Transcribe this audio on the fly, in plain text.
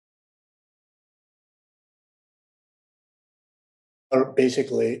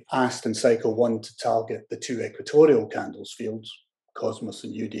basically asked in cycle 1 to target the 2 equatorial candles fields, COSMOS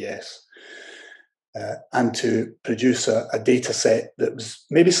and UDS, and to produce a data set that was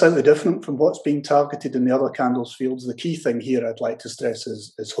maybe slightly different from what's being targeted in the other candles fields. The key thing here I'd like to stress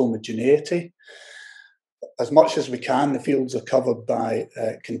is homogeneity. As much as we can, the fields are covered by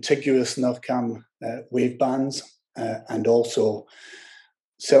contiguous NIRCam wave bands, and also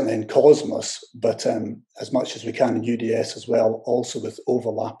certainly in COSMOS, but as much as we can in UDS as well, also with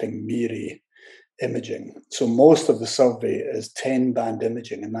overlapping MIRI imaging. So most of the survey is 10-band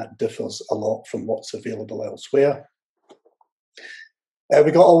imaging, and that differs a lot from what's available elsewhere.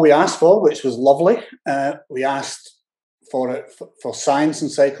 We got all we asked for, which was lovely. We asked for science in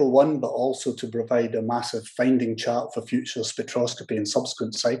cycle 1, but also to provide a massive finding chart for future spectroscopy in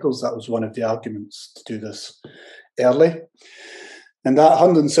subsequent cycles. That was one of the arguments to do this early. And that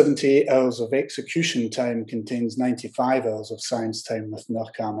 178 hours of execution time contains 95 hours of science time with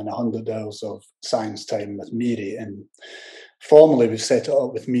NIRCam and 100 hours of science time with MIRI. And formally, we've set it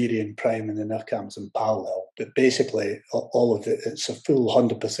up with MIRI and prime and the NIRCams in parallel. But basically, all of it, it's a full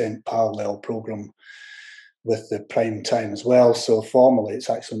 100% parallel program with the prime time as well. So formally, it's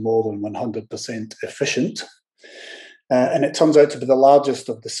actually more than 100% efficient. And it turns out to be the largest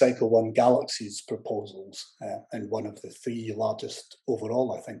of the cycle 1 Galaxies proposals, and one of the 3 largest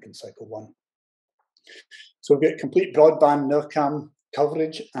overall, I think, in cycle 1. So we've got complete broadband NIRCam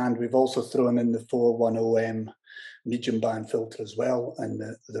coverage, and we've also thrown in the 410M medium band filter as well, and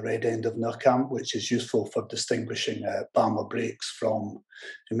the red end of NIRCam, which is useful for distinguishing Balmer breaks from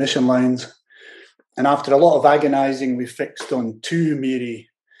emission lines. And after a lot of agonizing, we fixed on 2 MIRI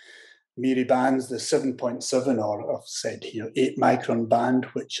bands, the 7.7, or I've said here, 8 micron band,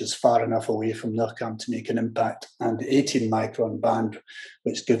 which is far enough away from NIRCam to make an impact, and the 18 micron band,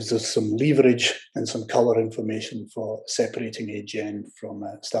 which gives us some leverage and some color information for separating AGN from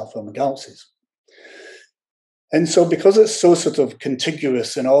star-forming galaxies. And so because it's so sort of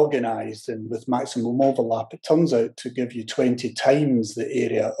contiguous and organized and with maximum overlap, it turns out to give you 20 times the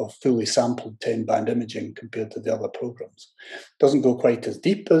area of fully sampled 10-band imaging compared to the other programs. Doesn't go quite as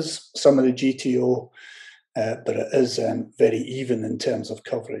deep as some of the GTO, but it is very even in terms of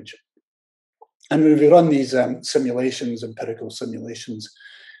coverage. And when we run these simulations, empirical simulations,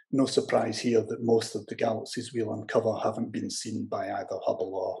 no surprise here that most of the galaxies we'll uncover haven't been seen by either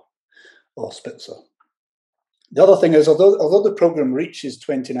Hubble or Spitzer. The other thing is, although the program reaches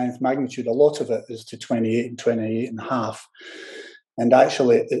 29th magnitude, a lot of it is to 28 and 28.5. And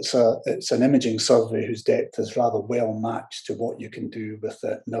actually, it's an imaging survey whose depth is rather well matched to what you can do with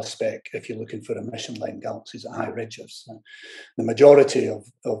NIRSpec if you're looking for emission line galaxies at high redshifts. The majority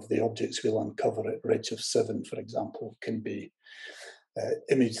of the objects we'll uncover at redshift 7, for example, can be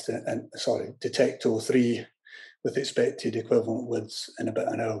imaged detect 03 with expected equivalent widths in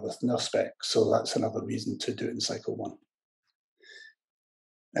about an hour with NIRSpec. So that's another reason to do it in cycle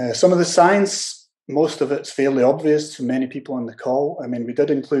 1. Some of the science, most of it's fairly obvious to many people on the call. I mean, we did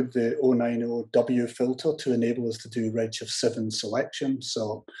include the 090W filter to enable us to do redshift 7 selection.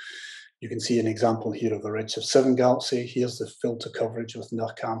 So you can see an example here of a redshift 7 galaxy. Here's the filter coverage with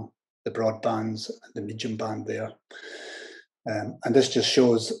NIRCam, the broadbands, and the medium band there. And this just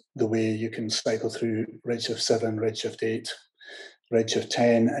shows the way you can cycle through redshift 7, redshift 8, redshift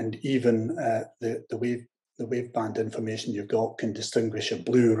 10, and even the waveband information you've got can distinguish a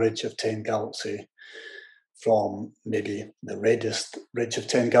blue redshift 10 galaxy from maybe the reddest redshift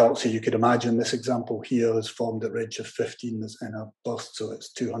 10 galaxy. You could imagine this example here is formed at redshift 15 in a burst, so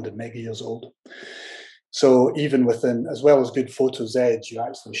it's 200 mega years old. So even within, as well as good photos edge, you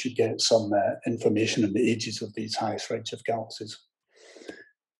actually should get some information on the ages of these highest redshift galaxies.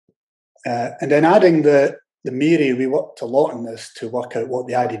 And then adding the MIRI, we worked a lot on this to work out what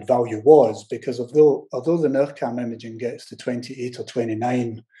the added value was, because although the NIRCam imaging gets to 28 or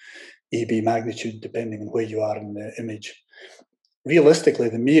 29 AB magnitude, depending on where you are in the image, realistically,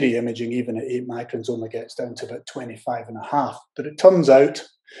 the MIRI imaging, even at 8 microns, only gets down to about 25.5. But it turns out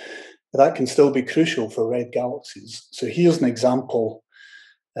that can still be crucial for red galaxies. So here's an example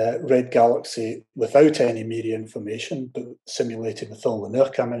red galaxy without any MIRI information, but simulated with all the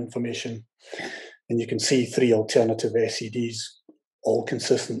NIRCam information. And you can see 3 alternative SEDs, all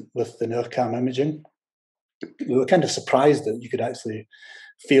consistent with the NIRCam imaging. We were kind of surprised that you could actually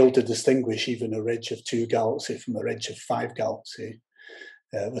fail to distinguish even a redshift 2 galaxy from a redshift 5 galaxy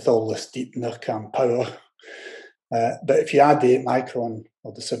with all this deep NIRCam power. But if you add the 8 micron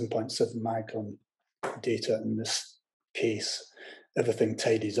or the 7.7 micron data in this case, everything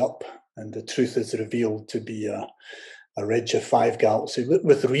tidies up and the truth is revealed to be a redshift 5 galaxy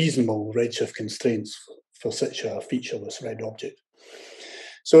with reasonable redshift constraints for such a featureless red object.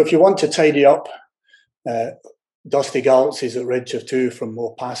 So if you want to tidy up dusty galaxies at redshift 2 from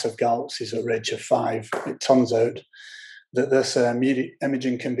more passive galaxies at redshift 5, it turns out that this MIRI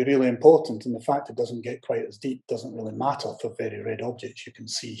imaging can be really important, and the fact it doesn't get quite as deep doesn't really matter for very red objects. You can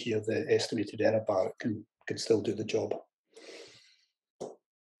see here the estimated error bar can still do the job.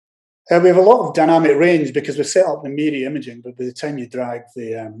 We have a lot of dynamic range because we set up the MIRI imaging, but by the time you drag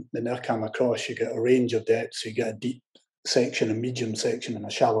the NIRCam across, you get a range of depths. So you get a deep section, a medium section, and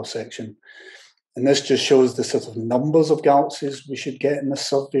a shallow section. And this just shows the sort of numbers of galaxies we should get in this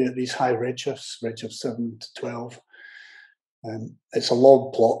survey at these high redshifts, redshift 7 to 12. It's a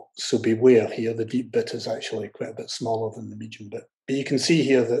log plot, so beware here. The deep bit is actually quite a bit smaller than the medium bit. But you can see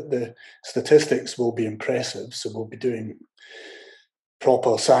here that the statistics will be impressive. So we'll be doing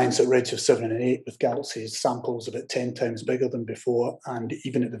proper science at redshift 7 and 8 with galaxies samples about 10 times bigger than before. And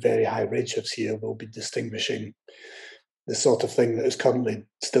even at the very high redshifts here, we'll be distinguishing the sort of thing that is currently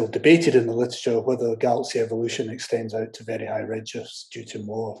still debated in the literature, whether galaxy evolution extends out to very high redshifts due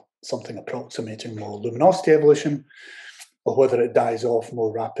to something approximating more luminosity evolution, or whether it dies off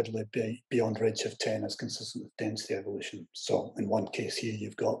more rapidly beyond redshift 10 as consistent with density evolution. So in one case here,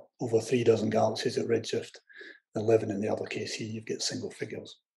 you've got over 3 dozen galaxies at redshift 11. In the other case here, you've got single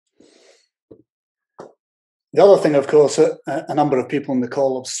figures. The other thing, of course, a number of people on the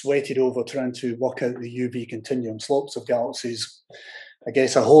call have sweated over trying to work out the UV continuum slopes of galaxies. I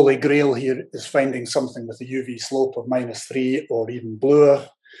guess a holy grail here is finding something with a UV slope of -3 or even bluer,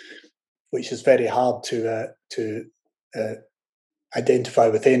 which is very hard to identify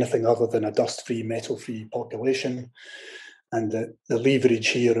with anything other than a dust-free, metal-free population. And the leverage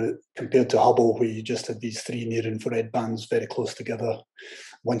here, compared to Hubble, where you just had these 3 near-infrared bands very close together,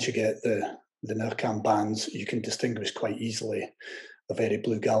 once you get the NIRCam bands, you can distinguish quite easily a very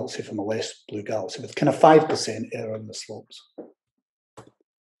blue galaxy from a less blue galaxy with kind of 5% error in the slopes.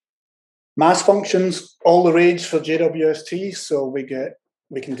 Mass functions, all the rage for JWST. So we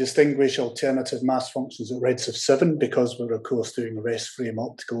can distinguish alternative mass functions at redshift 7 because we're of course doing rest frame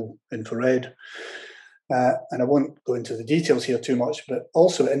optical infrared. And I won't go into the details here too much, but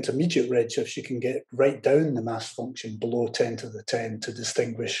also at intermediate redshifts, you can get right down the mass function below 10 to the 10 to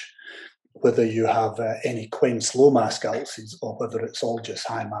distinguish whether you have any quenched low mass galaxies or whether it's all just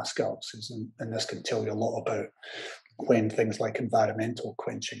high mass galaxies. And this can tell you a lot about when things like environmental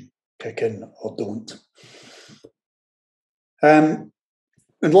quenching kick in or don't. And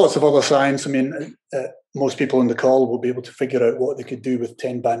lots of other science. I mean, most people on the call will be able to figure out what they could do with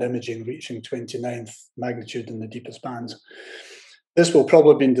 10-band imaging reaching 29th magnitude in the deepest bands. This will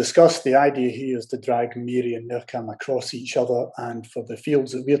probably be discussed. The idea here is to drag MIRI and NIRCam across each other, and for the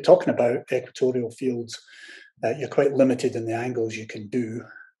fields that we're talking about, equatorial fields, you're quite limited in the angles you can do.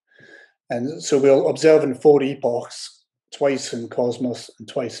 And so we'll observe in 4 epochs, twice in COSMOS and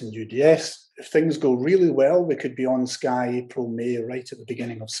twice in UDS. If things go really well, we could be on sky April, May, right at the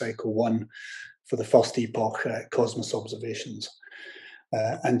beginning of cycle 1 for the first epoch COSMOS observations.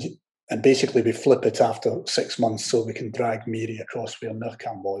 And basically we flip it after 6 months so we can drag MIRI across where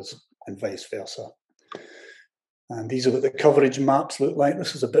NIRCam was and vice versa. And these are what the coverage maps look like.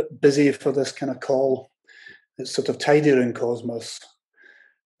 This is a bit busy for this kind of call. It's sort of tidier in COSMOS.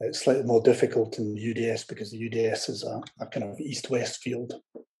 It's slightly more difficult in the UDS because the UDS is a kind of east-west field.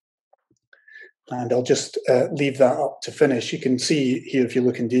 And I'll just leave that up to finish. You can see here, if you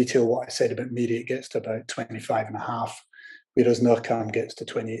look in detail, what I said about MIRI, it gets to about 25.5, whereas NIRCam gets to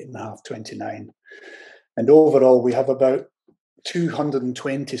 28.5, 29. And overall, we have about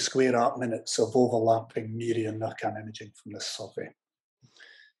 220 square arc minutes of overlapping MIRI and NIRCam imaging from this survey.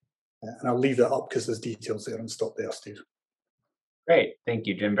 And I'll leave that up because there's details there and stop there, Steve. Great. Thank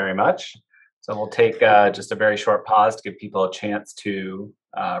you, Jim, very much. So we'll take just a very short pause to give people a chance to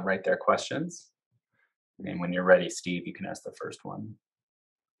write their questions. And when you're ready, Steve, you can ask the first one.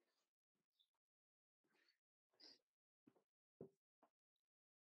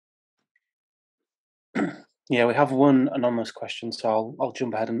 Yeah, we have one anonymous question, so I'll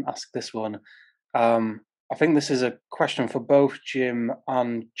jump ahead and ask this one. I think this is a question for both Jim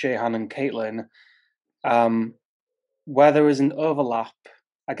and Jehan and Caitlin. Where there is an overlap,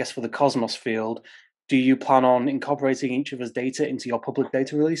 I guess, for the COSMOS field, do you plan on incorporating each other's data into your public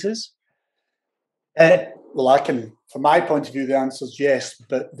data releases? Well, I can, from my point of view, the answer is yes,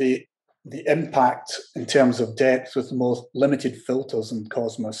 but the impact in terms of depth with the more limited filters in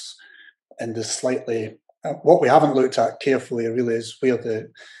COSMOS and the slightly, what we haven't looked at carefully really is where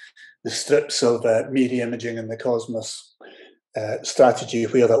the strips of MIRI imaging in the COSMOS strategy,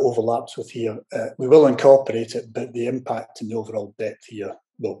 where that overlaps with here. We will incorporate it, but the impact in the overall depth here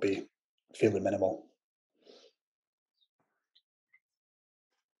will be fairly minimal.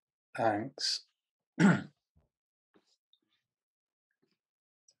 Thanks.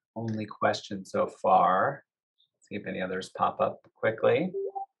 Only question so far. See if any others pop up quickly.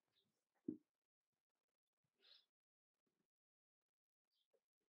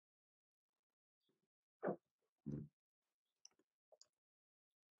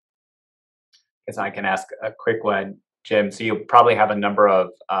 Guess I can ask a quick one, Jim. So you probably have a number of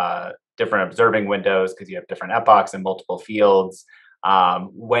different observing windows because you have different epochs and multiple fields.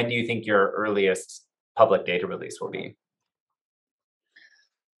 When do you think your earliest public data release will be?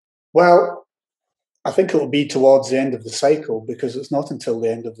 Well, I think it will be towards the end of the cycle, because it's not until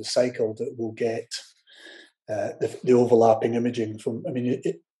the end of the cycle that we'll get the overlapping imaging from. I mean,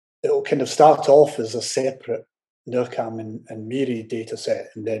 it'll kind of start off as a separate NIRCam and MIRI data set,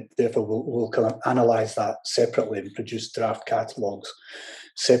 and then therefore we'll kind of analyze that separately and produce draft catalogues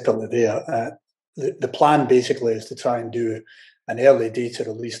separately there. The plan basically is to try and do an early data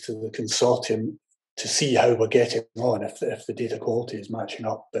release to the consortium to see how we're getting on, if the data quality is matching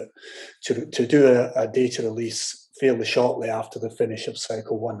up, but to do a data release fairly shortly after the finish of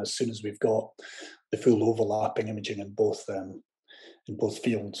cycle 1, as soon as we've got the full overlapping imaging in both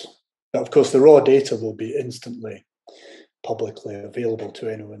fields. But of course, the raw data will be instantly publicly available to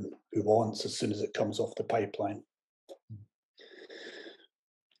anyone who wants as soon as it comes off the pipeline.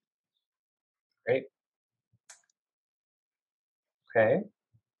 Great. Okay.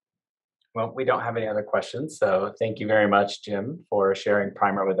 Well, we don't have any other questions, so thank you very much, Jim, for sharing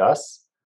Primer with us.